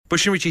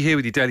Bush and Richie here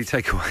with your Daily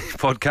Takeaway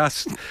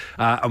podcast.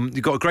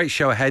 You've got a great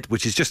show ahead,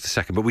 which is just a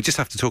second, but we just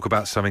have to talk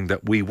about something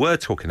that we were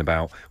talking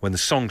about when the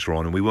songs were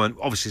on, and we weren't.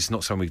 Obviously, it's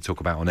not something we can talk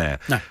about on air.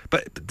 No.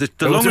 But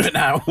we'll do it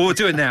now. We'll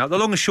do it now. The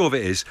long and short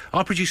of it is,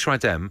 our producer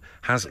Adem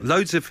has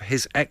loads of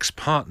his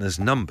ex-partner's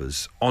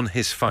numbers on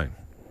his phone.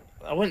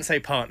 I wouldn't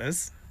say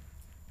partners.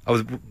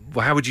 Oh,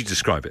 well, how would you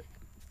describe it?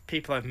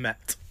 People I've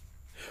met.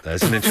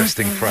 There's an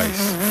interesting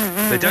phrase.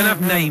 They don't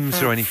have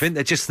names or anything.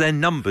 They're just their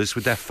numbers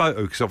with their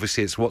photo, because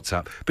obviously it's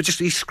WhatsApp. But just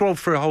he scrolled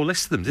through a whole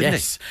list of them, didn't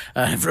Yes.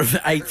 From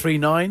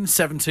 839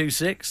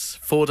 726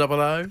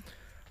 400.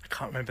 I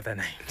can't remember their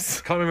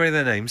names. Can't remember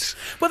their names.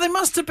 Well, they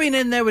must have been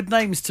in there with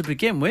names to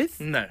begin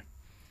with. No.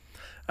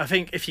 I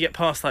think if you get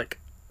past, like,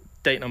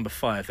 date number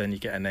 5, then you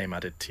get a name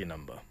added to your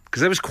number. Because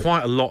there was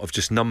quite a lot of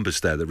just numbers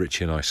there that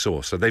Richie and I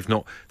saw. So they've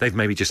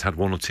maybe just had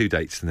 1 or 2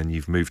 dates and then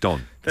you've moved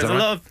on.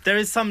 There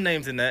is some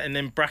names in there, and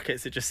in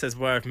brackets it just says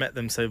where I've met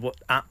them, so what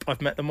app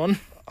I've met them on.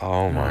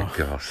 Oh my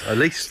gosh. At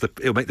least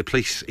it'll make the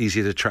police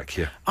easier to track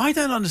you. I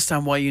don't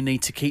understand why you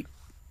need to keep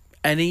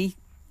any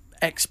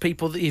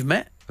ex-people that you've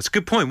met. That's a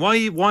good point.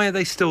 Why are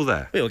they still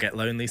there? We all get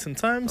lonely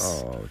sometimes.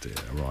 Oh dear.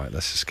 Right,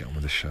 let's just get on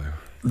with the show.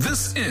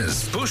 This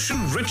is Bush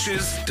and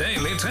Richie's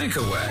Daily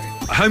Takeaway.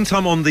 Home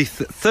time on the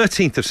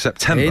 13th of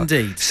September.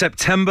 Indeed.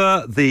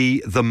 September,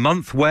 the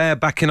month where,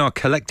 back in our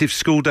collective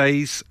school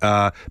days,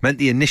 meant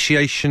the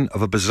initiation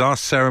of a bizarre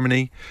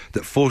ceremony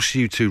that forced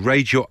you to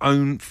raid your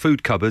own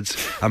food cupboards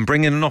and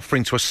bring in an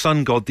offering to a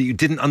sun god that you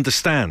didn't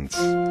understand.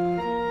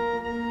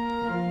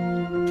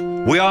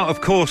 We are,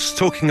 of course,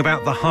 talking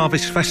about the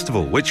Harvest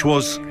Festival, which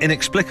was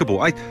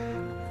inexplicable.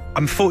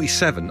 I'm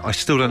 47, I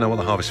still don't know what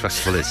the Harvest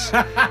Festival is.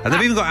 And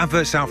they've even got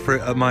adverts out for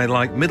it at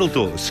my middle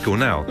daughter's school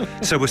now.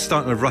 So we're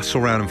starting to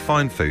rustle around and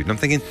find food. And I'm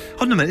thinking,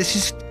 hold on a minute,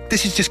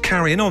 this is just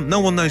carrying on. No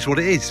one knows what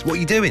it is. What are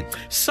you doing?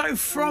 So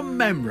from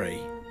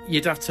memory,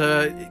 you'd have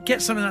to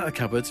get something out of the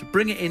cupboard,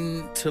 bring it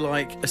in to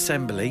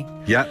assembly.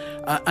 Yeah.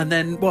 And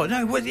then,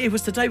 it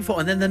was the day before.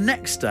 And then the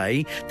next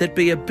day, there'd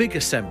be a big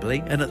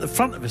assembly. And at the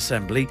front of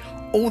assembly,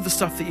 all the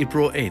stuff that you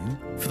brought in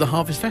for the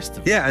Harvest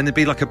Festival. Yeah, and there'd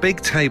be a big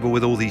table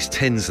with all these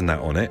tins and that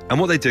on it. And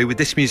what they do with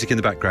this music in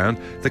the background,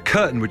 the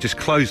curtain would just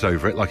close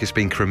over it like it's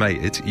been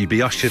cremated. You'd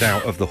be ushered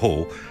out of the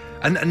hall.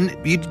 And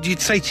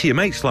you'd say to your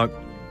mates,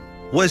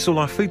 where's all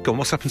our food gone?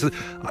 What's happened to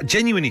I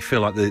genuinely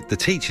feel like the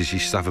teachers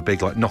used to have a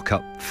big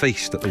knock-up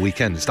feast at the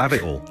weekends to have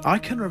it all. I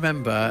can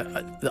remember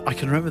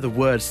the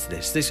words to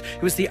this.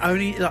 It was the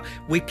only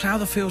we plough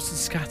the fields and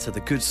scatter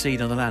the good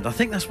seed on the land. I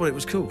think that's what it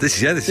was called.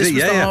 This was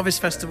the Harvest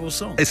Festival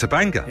song. It's a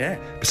banger. Yeah.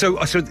 So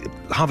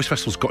Harvest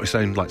Festival's got its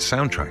own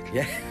soundtrack.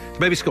 Yeah.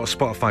 Maybe it's got a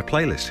Spotify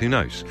playlist, who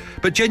knows?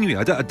 But genuinely,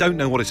 I don't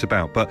know what it's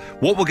about. But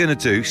what we're going to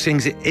do, seeing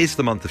as it is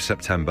the month of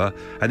September,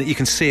 and that you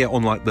can see it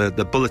on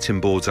the bulletin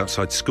boards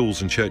outside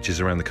schools and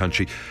churches around the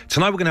country,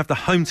 tonight we're going to have the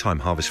Home Time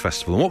Harvest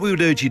Festival. And what we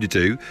would urge you to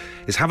do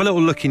is have a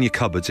little look in your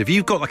cupboards. If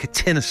you've got a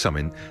tin of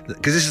something,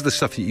 because this is the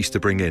stuff that you used to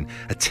bring in,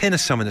 a tin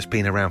of something that's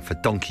been around for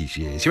donkey's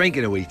years, you ain't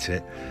going to eat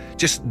it.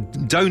 Just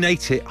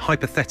donate it,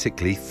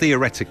 hypothetically,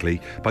 theoretically,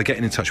 by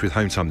getting in touch with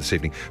Home Time this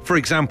evening. For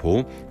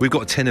example, we've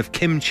got a tin of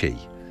kimchi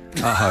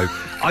at home.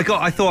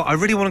 I thought I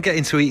really want to get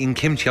into eating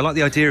kimchi. I like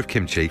the idea of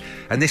kimchi,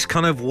 and this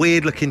kind of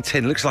weird looking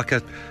tin looks like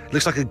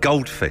a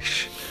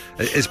goldfish.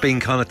 It's been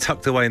kind of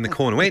tucked away in the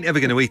corner. We ain't ever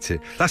going to eat it.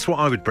 That's what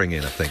I would bring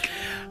in, I think.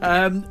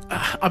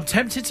 I'm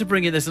tempted to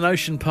bring in. There's an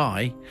ocean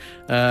pie,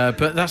 but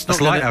that's not. That's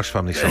a Lighthouse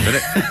Family song, isn't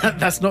it?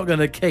 That's not going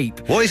to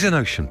keep. What is an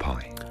ocean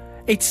pie?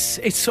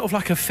 It's sort of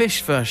like a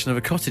fish version of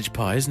a cottage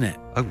pie, isn't it?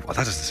 Oh, well,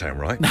 that doesn't sound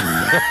right.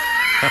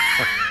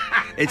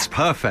 It's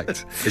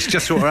perfect. It's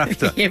just what we're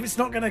after. Yeah, it's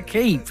not going to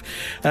keep.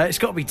 It's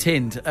got to be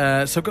tinned. So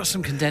I've got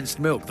some condensed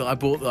milk that I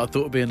bought that I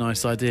thought would be a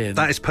nice idea.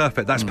 That is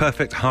perfect. That's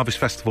perfect Harvest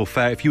Festival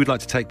fare. If you would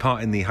like to take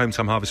part in the Home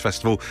Time Harvest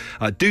Festival,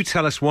 do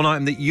tell us one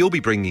item that you'll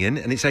be bringing in,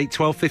 and it's 8,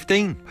 12,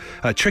 15.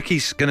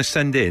 Tricky's going to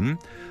send in...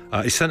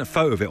 he sent a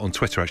photo of it on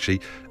Twitter, actually.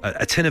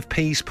 A tin of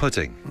peas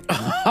pudding.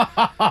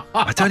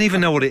 I don't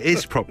even know what it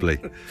is properly.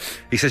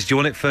 He says, do you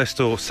want it first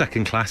or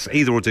second class?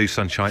 Either or do,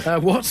 sunshine.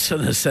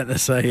 Watson has sent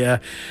us a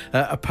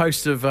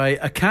post of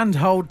a canned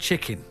whole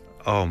chicken.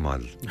 Oh, my...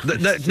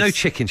 No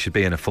chicken should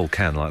be in a full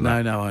can like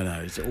that. No, I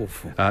know. It's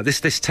awful.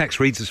 This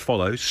text reads as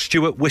follows.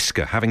 Stuart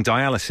Whisker, having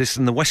dialysis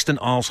in the Western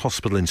Isles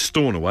Hospital in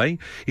Stornoway.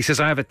 He says,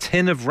 I have a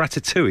tin of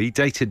ratatouille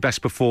dated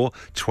best before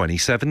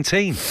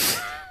 2017.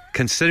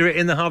 Consider it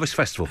in the Harvest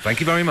Festival. Thank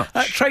you very much.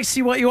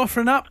 Tracy, what are you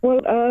offering up?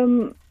 Well,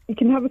 you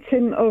can have a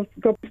tin of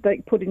goblin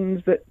steak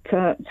puddings that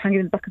hanging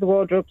in the back of the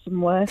wardrobe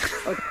somewhere,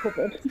 or the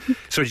cupboard.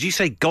 Sorry, did you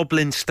say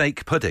goblin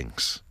steak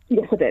puddings?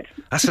 Yes, I did.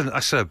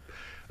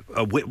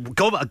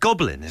 A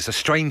goblin is a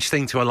strange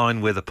thing to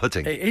align with a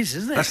pudding. It is,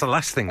 isn't it? That's the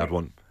last thing I'd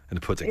want in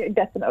a pudding. It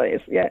definitely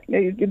is, yeah.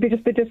 They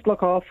just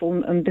look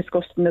awful and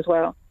disgusting as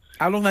well.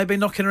 How long have they been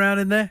knocking around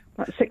in there?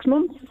 Like 6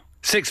 months.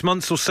 6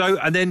 months or so.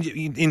 And then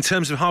in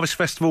terms of Harvest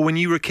Festival, when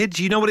you were a kid,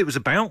 do you know what it was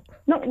about?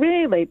 Not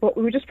really, but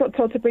we were just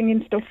told to bring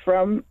in stuff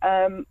from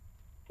home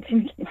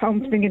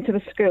to bring into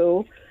the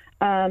school.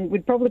 And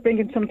we'd probably bring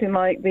in something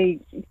like the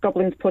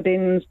Goblin's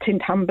puddings,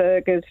 tinned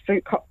hamburgers,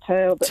 fruit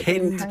cocktail that's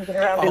been hanging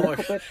around in the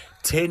cupboard.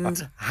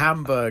 Tinned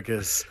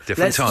hamburgers.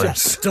 Different times.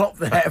 Let's just stop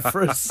there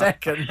for a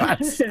second.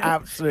 That's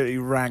absolutely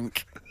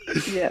rank.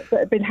 Yeah, that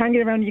have been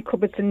hanging around your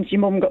cupboard since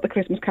your mum got the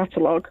Christmas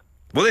catalogue.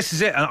 Well, this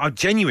is it. I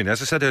genuinely,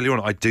 as I said earlier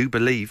on, I do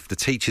believe the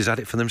teachers had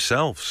it for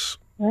themselves.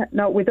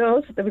 No, with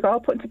us, they were all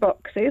put into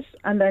boxes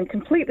and then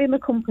completely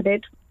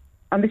unaccompanied,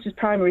 and this is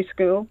primary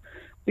school.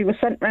 We were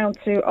sent round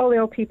to all the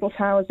old people's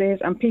houses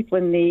and people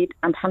in need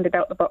and handed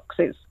out the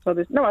boxes. So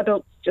there's no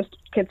adults, just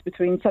kids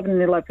between 7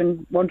 and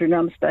 11 wandering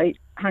around the state,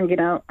 handing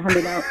out.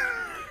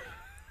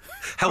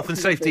 Health and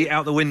safety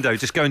out the window,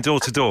 just going door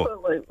to door.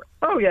 Absolutely.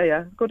 Oh,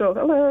 yeah. Good old,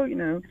 hello,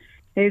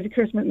 here's your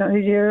Christmas,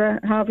 here's your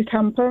harvest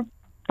hamper.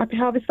 Happy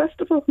Harvest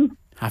Festival.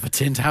 Have a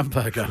tinned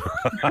hamburger.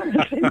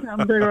 A tinned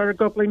hamburger or a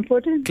goblin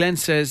pudding. Glenn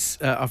says,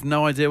 I've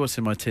no idea what's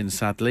in my tin,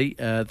 sadly.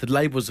 The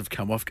labels have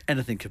come off.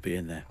 Anything could be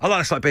in there. I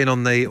like it's like being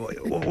on the...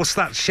 What's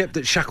that ship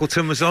that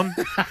Shackleton was on?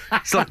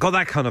 It's like got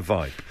that kind of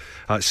vibe.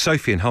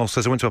 Sophie in Hull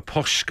says, I went to a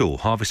posh school.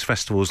 Harvest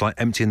Festival was like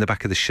emptying the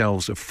back of the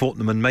shelves of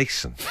Fortnum and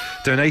Mason.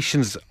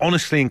 Donations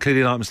honestly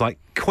included items like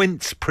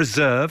quince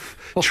preserve,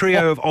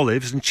 trio of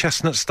olives and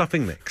chestnut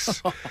stuffing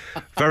mix.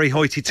 Very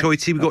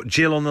hoity-toity. We've got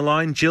Jill on the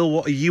line. Jill,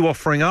 what are you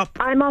offering up?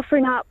 I'm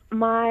offering up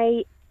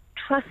my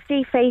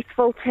trusty,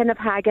 faithful tin of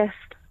haggis.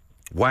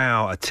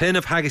 Wow, a tin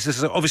of haggis.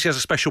 This obviously has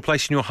a special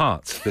place in your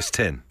heart, this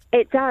tin.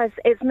 It does.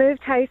 It's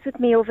moved house with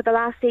me over the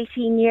last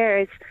 18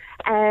 years,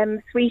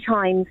 3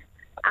 times.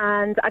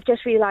 And I've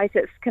just realised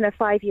it's kind of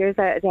 5 years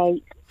out of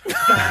date.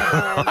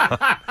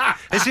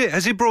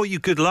 Has it brought you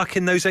good luck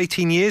in those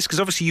 18 years? Because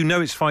obviously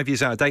it's 5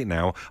 years out of date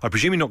now. I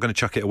presume you're not going to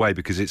chuck it away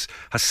because it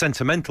has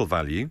sentimental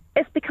value.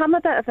 It's become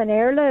a bit of an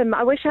heirloom.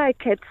 I wish I had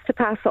kids to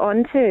pass it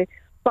on to,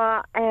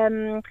 but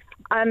I'm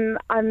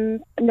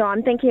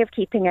thinking of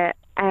keeping it.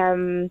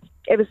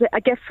 It was a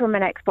gift from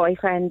an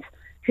ex-boyfriend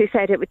who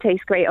said it would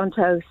taste great on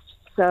toast.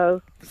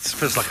 So it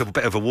feels like a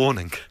bit of a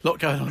warning. Lot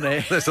going on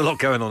here. There's a lot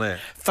going on here.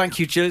 Thank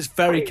you, Jill. It's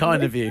very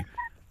kind of you.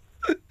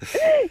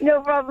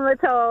 No problem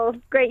at all.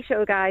 Great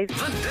show, guys. The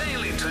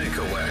Daily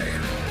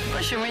Takeaway.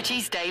 Bush and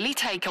Richie's Daily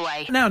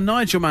Takeaway. Now,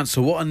 Nigel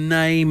Mansell, what a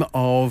name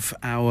of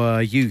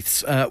our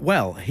youths.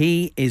 Well,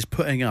 he is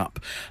putting up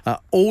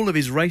all of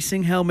his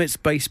racing helmets,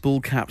 baseball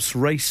caps,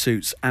 race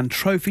suits and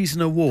trophies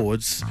and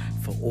awards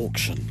for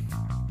auction.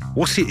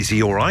 Is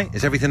he all right?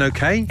 Is everything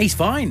okay? He's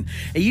fine.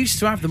 He used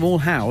to have them all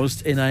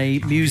housed in a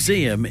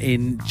museum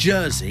in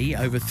Jersey,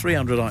 over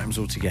 300 items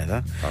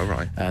altogether. Oh,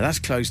 right. That's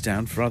closed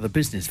down for other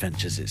business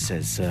ventures, it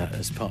says,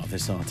 as part of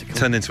this article.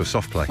 Turned into a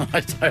soft play. I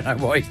don't know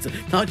why he's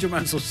Nigel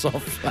Mansell's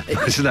soft play.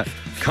 Isn't that?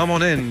 Come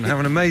on in, have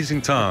an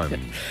amazing time.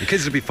 The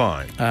kids will be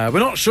fine. We're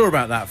not sure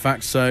about that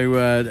fact,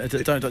 so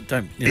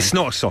don't. It's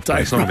not a soft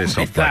play. It's not going to be a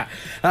soft play.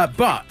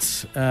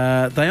 But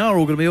they are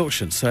all going to be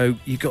auctioned. So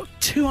you've got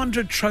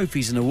 200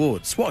 trophies and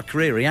awards. What a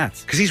career he had.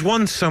 Because he's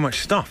won so much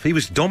stuff. He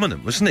was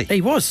dominant, wasn't he?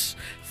 He was.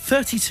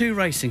 32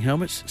 racing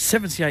helmets,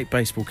 78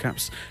 baseball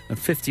caps and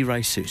 50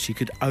 race suits. You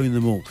could own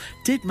them all.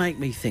 Did make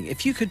me think,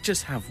 if you could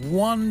just have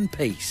one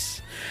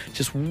piece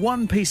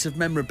of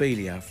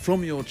memorabilia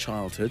from your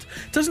childhood,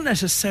 doesn't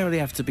necessarily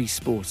have to be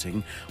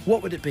sporting,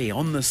 what would it be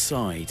on the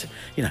side?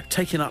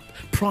 Taking up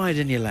pride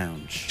in your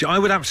lounge. I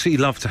would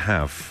absolutely love to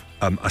have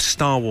a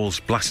Star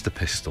Wars blaster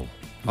pistol.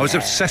 I was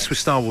obsessed with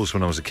Star Wars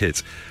when I was a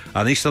kid.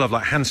 And I used to love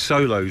Han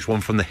Solo's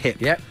one from the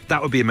hip. Yep.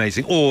 That would be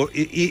amazing. Or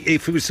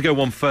if it was to go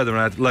one further and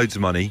I had loads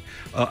of money,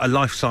 a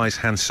life-size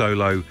Han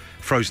Solo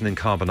frozen in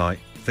carbonite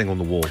thing on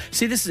the wall.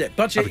 See, this is it.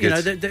 Budget,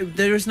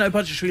 there is no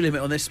budgetary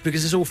limit on this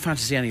because it's all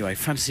fantasy anyway,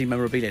 fantasy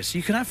memorabilia, so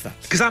you can have that.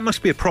 Because that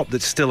must be a prop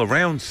that's still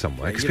around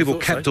somewhere, because people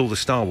kept all the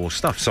Star Wars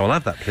stuff, so I'll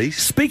have that, please.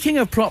 Speaking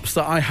of props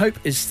that I hope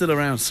is still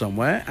around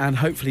somewhere and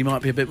hopefully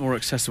might be a bit more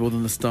accessible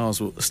than the Star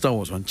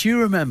Wars one, do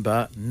you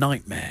remember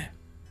Nightmare?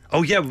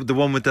 Oh, yeah, the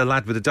one with the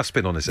lad with the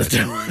dustbin on his head.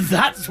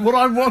 That's what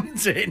I'm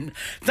wanting.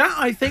 That,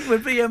 I think,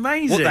 would be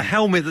amazing. What, the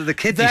helmet that the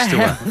kid used to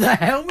wear? The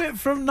helmet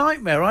from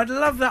Nightmare. I'd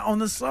love that on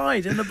the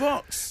side in the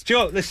box. Do you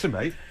know what? Listen,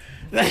 mate.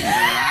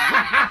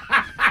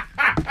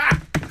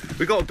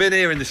 We've got a bin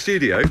here in the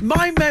studio.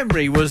 My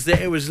memory was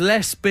that it was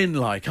less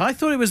bin-like. I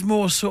thought it was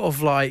more sort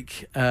of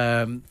like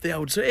the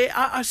old...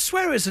 I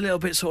swear it's a little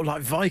bit sort of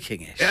like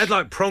Viking-ish. It had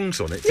like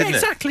prongs on it, didn't it? Yeah,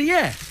 exactly,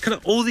 yeah. Kind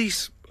of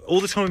all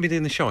the time we've been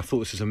doing the show, I thought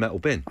this was a metal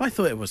bin. I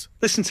thought it was.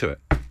 Listen to it.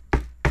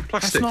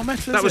 Plastic. That's not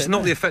metal, that was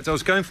not the effect I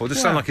was going for. It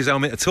doesn't sound like his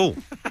helmet at all.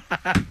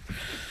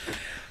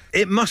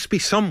 It must be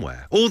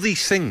somewhere. All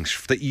these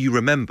things that you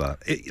remember,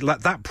 like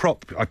that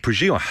prop, I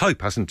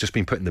hope, hasn't just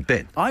been put in the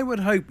bin. I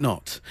would hope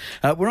not.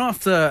 We're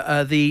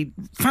after the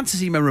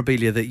fantasy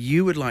memorabilia that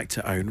you would like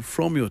to own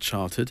from your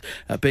childhood,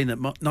 being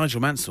that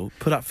Nigel Mansell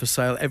put up for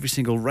sale every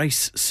single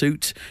race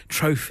suit,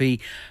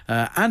 trophy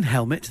and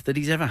helmet that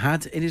he's ever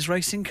had in his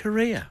racing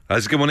career.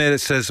 There's a good one here that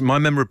says, my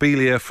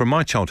memorabilia from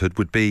my childhood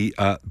would be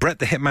Bret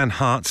the Hitman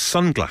Hart's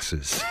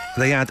sunglasses.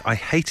 They add, I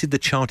hated the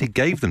child he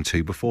gave them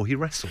to before he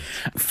wrestled.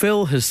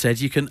 Phil has said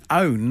you can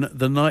own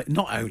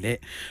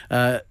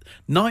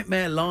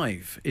Nightmare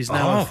Live is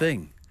now a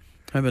thing.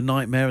 Remember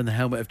Nightmare and the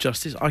Helmet of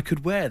Justice? I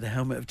could wear the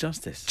Helmet of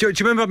Justice. Do you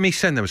remember me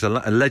saying there was a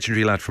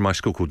legendary lad from my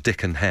school called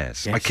Dick and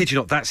Hares? Yes. I kid you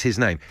not, that's his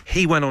name.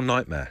 He went on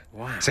Nightmare.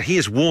 Wow. So he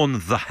has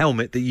worn the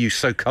helmet that you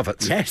so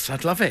covet. Yes,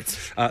 I'd love it.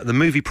 The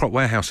Movie Prop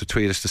Warehouse have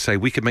tweeted us to say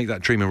we could make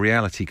that dream a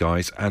reality,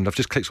 guys. And I've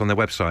just clicked on their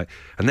website,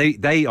 and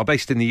they are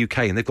based in the UK,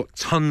 and they've got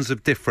tons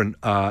of different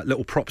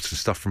little props and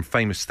stuff from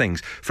famous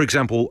things. For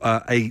example,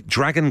 a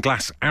dragon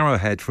glass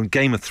arrowhead from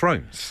Game of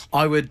Thrones.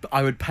 I would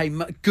pay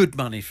good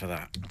money for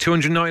that.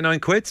 299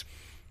 quid?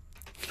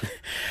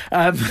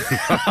 I'm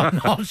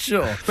not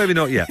sure. Maybe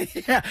not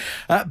yet. Yeah.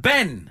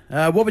 Ben,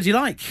 what would you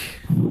like?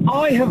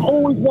 I have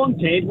always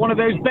wanted one of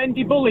those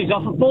bendy bullies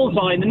off of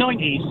Bullseye in the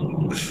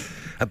 90s.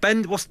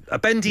 A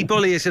bendy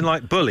bully is in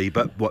like bully,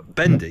 but what,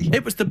 bendy?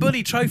 It was the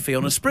Bully Trophy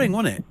on a spring,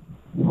 wasn't it?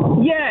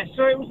 Yeah,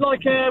 so it was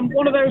like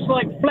one of those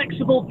like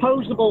flexible,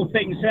 posable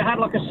things. So it had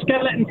like a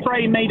skeleton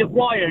frame made of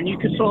wire, and you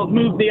could sort of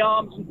move the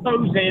arms and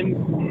pose him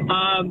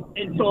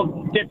in sort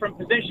of different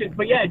positions.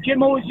 But yeah,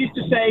 Jim always used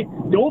to say,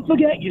 "Don't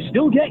forget, you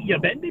still get your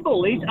bendy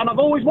bullies," and I've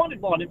always wanted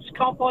one. I just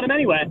can't find them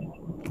anywhere.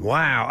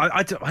 Wow,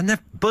 I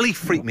never, bully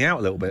freaked me out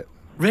a little bit.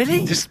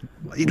 Really? Just,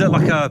 he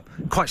looked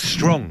like quite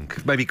strong,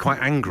 maybe quite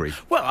angry.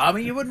 Well, I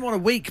mean, you wouldn't want a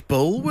weak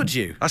bull, would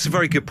you? That's a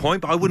very good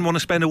point, but I wouldn't want to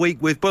spend a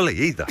week with Bully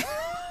either.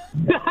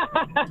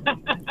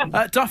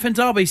 Duff in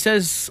Derby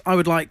says, I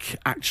would like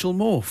Actual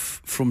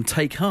Morph from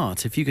Take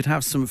Heart. If you could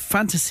have some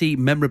fantasy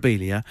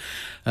memorabilia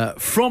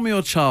from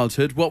your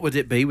childhood, what would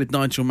it be, with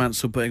Nigel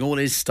Mansell putting all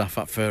his stuff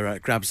up for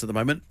grabs at the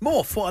moment?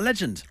 Morph, what a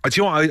legend. Do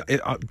you know what?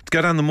 I'd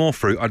go down the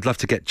Morph route. I'd love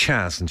to get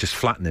Chaz and just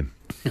flatten him.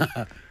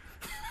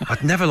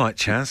 I'd never liked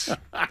Chaz.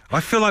 I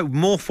feel like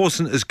Morph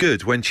wasn't as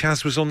good when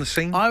Chaz was on the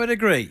scene. I would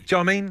agree. Do you know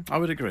what I mean? I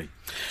would agree.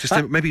 Just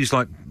maybe he was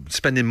like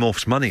spending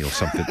Morph's money or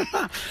something.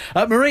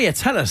 Maria,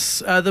 tell us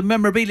the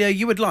memorabilia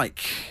you would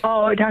like.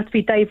 Oh, it'd have to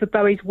be David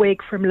Bowie's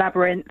wig from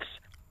Labyrinth.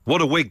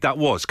 What a wig that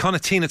was. Kind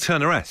of Tina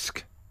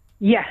Turner-esque.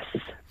 Yes,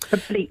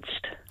 but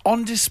bleached.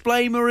 On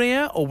display,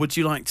 Maria, or would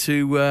you like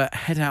to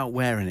head out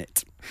wearing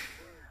it?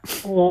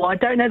 Oh, I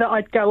don't know that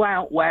I'd go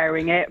out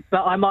wearing it,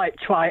 but I might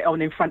try it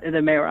on in front of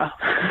the mirror.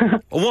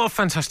 What a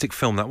fantastic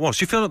film that was.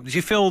 Do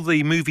you feel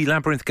the movie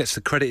Labyrinth gets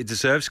the credit it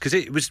deserves? Because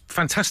it was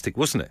fantastic,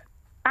 wasn't it?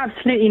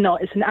 Absolutely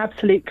not. It's an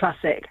absolute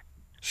classic.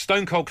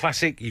 Stone cold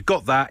classic. You've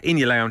got that in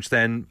your lounge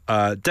then.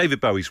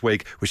 David Bowie's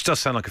wig, which does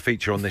sound like a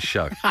feature on this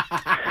show.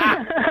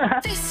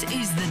 This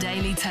is the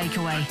Daily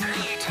Takeaway.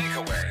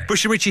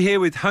 Bush and Richie here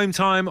with Home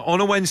Time on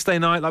a Wednesday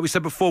night. Like we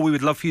said before, we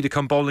would love for you to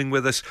come bowling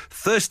with us.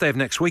 Thursday of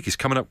next week is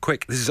coming up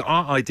quick. This is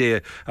our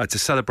idea to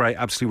celebrate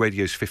Absolute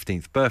Radio's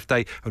 15th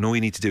birthday, and all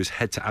you need to do is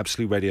head to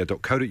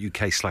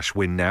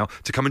absoluteradio.co.uk/win now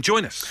to come and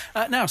join us.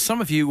 Now,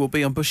 some of you will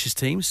be on Bush's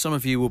team, some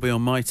of you will be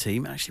on my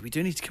team. Actually, we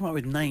do need to come up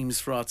with names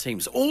for our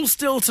teams. All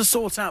still to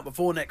sort out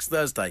before next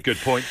Thursday. Good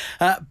point.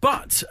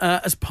 But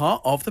as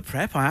part of the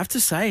prep, I have to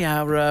say,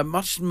 our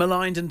much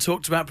maligned and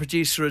talked about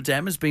producer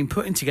Adem has been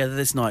putting together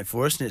this night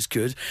for us, and it's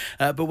good.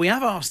 But we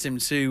have asked him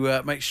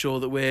to make sure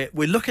that we're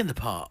looking the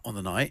part on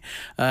the night,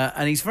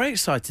 and he's very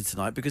excited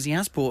tonight because he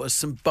has bought us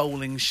some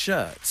bowling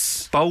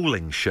shirts.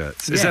 Bowling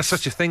shirts? Yes. Is there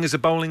such a thing as a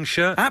bowling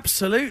shirt?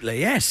 Absolutely,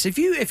 yes. If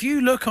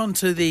you look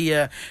onto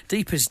the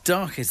deepest,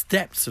 darkest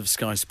depths of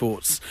Sky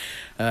Sports,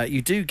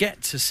 you do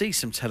get to see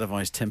some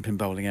televised 10-pin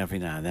bowling every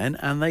now and then,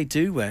 and they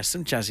do wear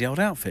some jazzy old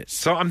outfits.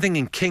 So I'm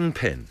thinking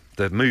Kingpin,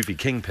 the movie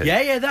Kingpin.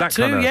 Yeah, that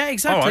too. Kinda... Yeah,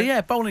 exactly. Right.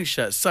 Yeah, bowling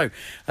shirts. So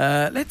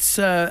let's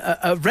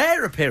a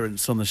rare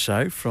appearance on the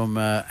show from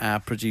our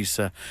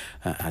producer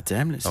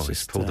Adem.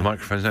 He's pulled the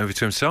microphone over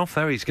to himself.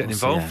 There, he's getting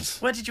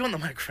involved. Where did you want the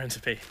microphone to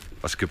be?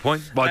 That's a good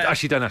point. Well,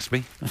 actually, don't ask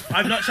me.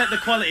 I've not checked the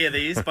quality of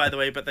these, by the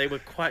way, but they were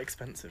quite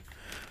expensive.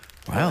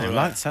 Well, I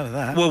like the sound of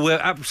that. Well, we're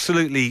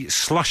absolutely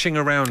slushing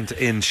around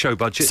in show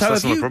budgets. So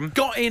that's have not a you problem.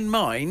 got in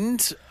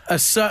mind a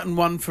certain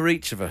one for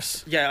each of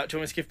us? Yeah, do you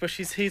want me to give Bush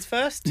his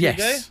first? Yes.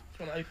 Here you go. Do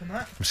you want to open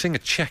that? I'm seeing a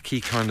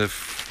checky kind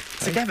of...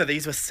 Together,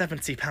 these were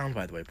 £70,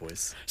 by the way,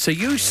 boys. So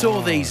you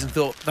saw these and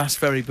thought, that's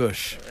very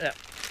Bush. Yeah.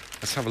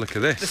 Let's have a look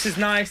at this. This is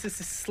nice.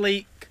 This is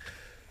sleek.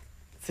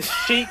 This is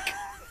chic.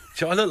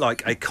 So I look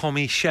like a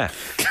commie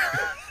chef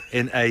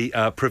in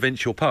a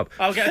provincial pub.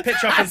 I'll get a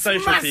picture up on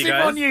social for you Massive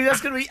guys. on you.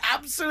 That's going to be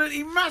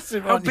absolutely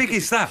massive How on big you.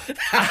 is that?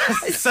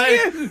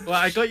 Well,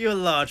 I got you a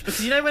large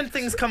because you know when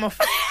things come off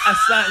a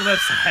certain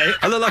website.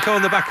 I look like I'm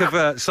on the back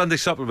of Sunday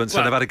supplements and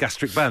Well- I've had a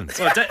gastric band.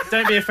 Well,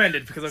 don't be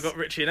offended because I've got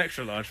Richie an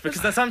extra large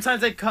because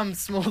sometimes they come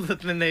smaller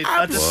than they.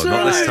 I just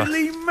Well, not this time.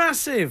 Absolutely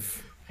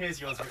massive.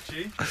 Here's yours,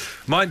 Richie.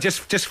 Mine,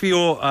 just for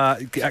your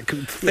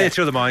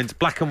theatre of the mind,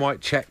 black and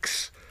white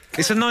checks.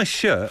 It's a nice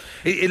shirt.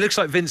 It looks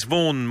like Vince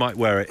Vaughn might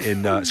wear it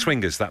in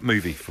Swingers, that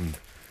movie from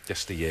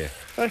yesteryear.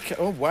 Okay.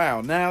 Oh,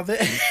 wow. Now,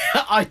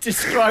 I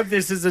describe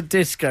this as a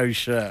disco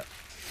shirt.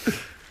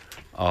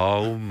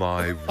 Oh,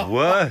 my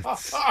word.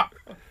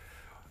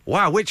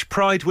 Wow, which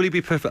pride will he be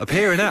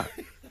appearing at?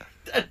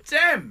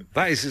 Damn.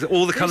 That is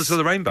all the colours of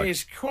the rainbow.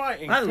 It's quite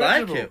I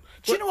incredible. like it.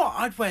 Do you know what?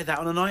 I'd wear that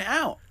on a night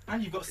out.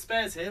 And you've got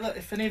spares here. Look,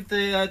 if any of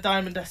the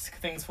diamond esque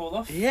things fall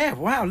off. Yeah,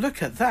 wow,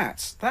 look at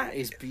that. That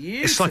is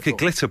beautiful. It's like a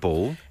glitter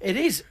ball. It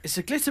is. It's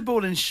a glitter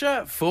ball in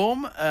shirt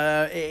form.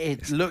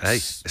 It looks... Hey,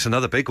 it's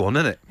another big one,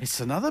 isn't it? It's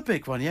another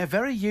big one, yeah,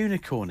 very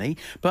unicorny.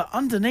 But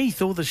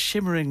underneath all the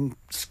shimmering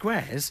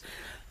squares,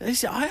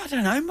 I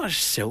don't own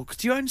much silk.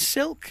 Do you own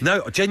silk?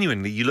 No,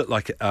 genuinely, you look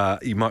like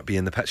you might be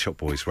in the Pet Shop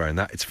Boys wearing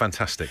that. It's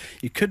fantastic.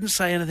 You couldn't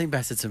say anything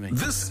better to me.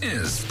 This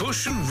is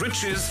Bush and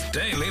Richie's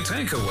Daily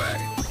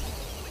Takeaway.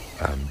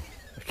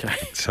 Okay.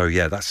 So,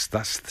 yeah, that's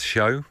the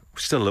show.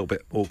 Still a little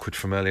bit awkward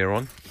from earlier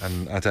on.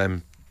 And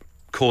Adem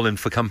calling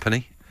for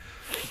company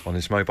on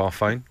his mobile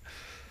phone.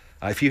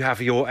 If you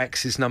have your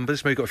ex's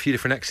numbers, maybe you've got a few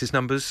different ex's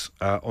numbers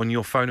on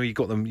your phone, or you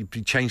got them, you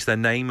change their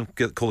name,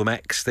 call them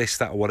X, this,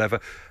 that, or whatever,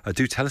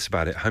 do tell us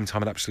about it.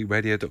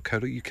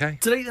 hometime@absoluteradio.co.uk.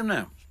 Delete them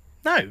now.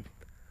 No,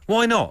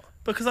 Why not?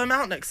 because I'm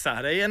out next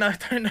Saturday and I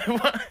don't know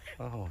what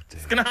Oh, dear.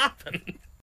 is going to happen.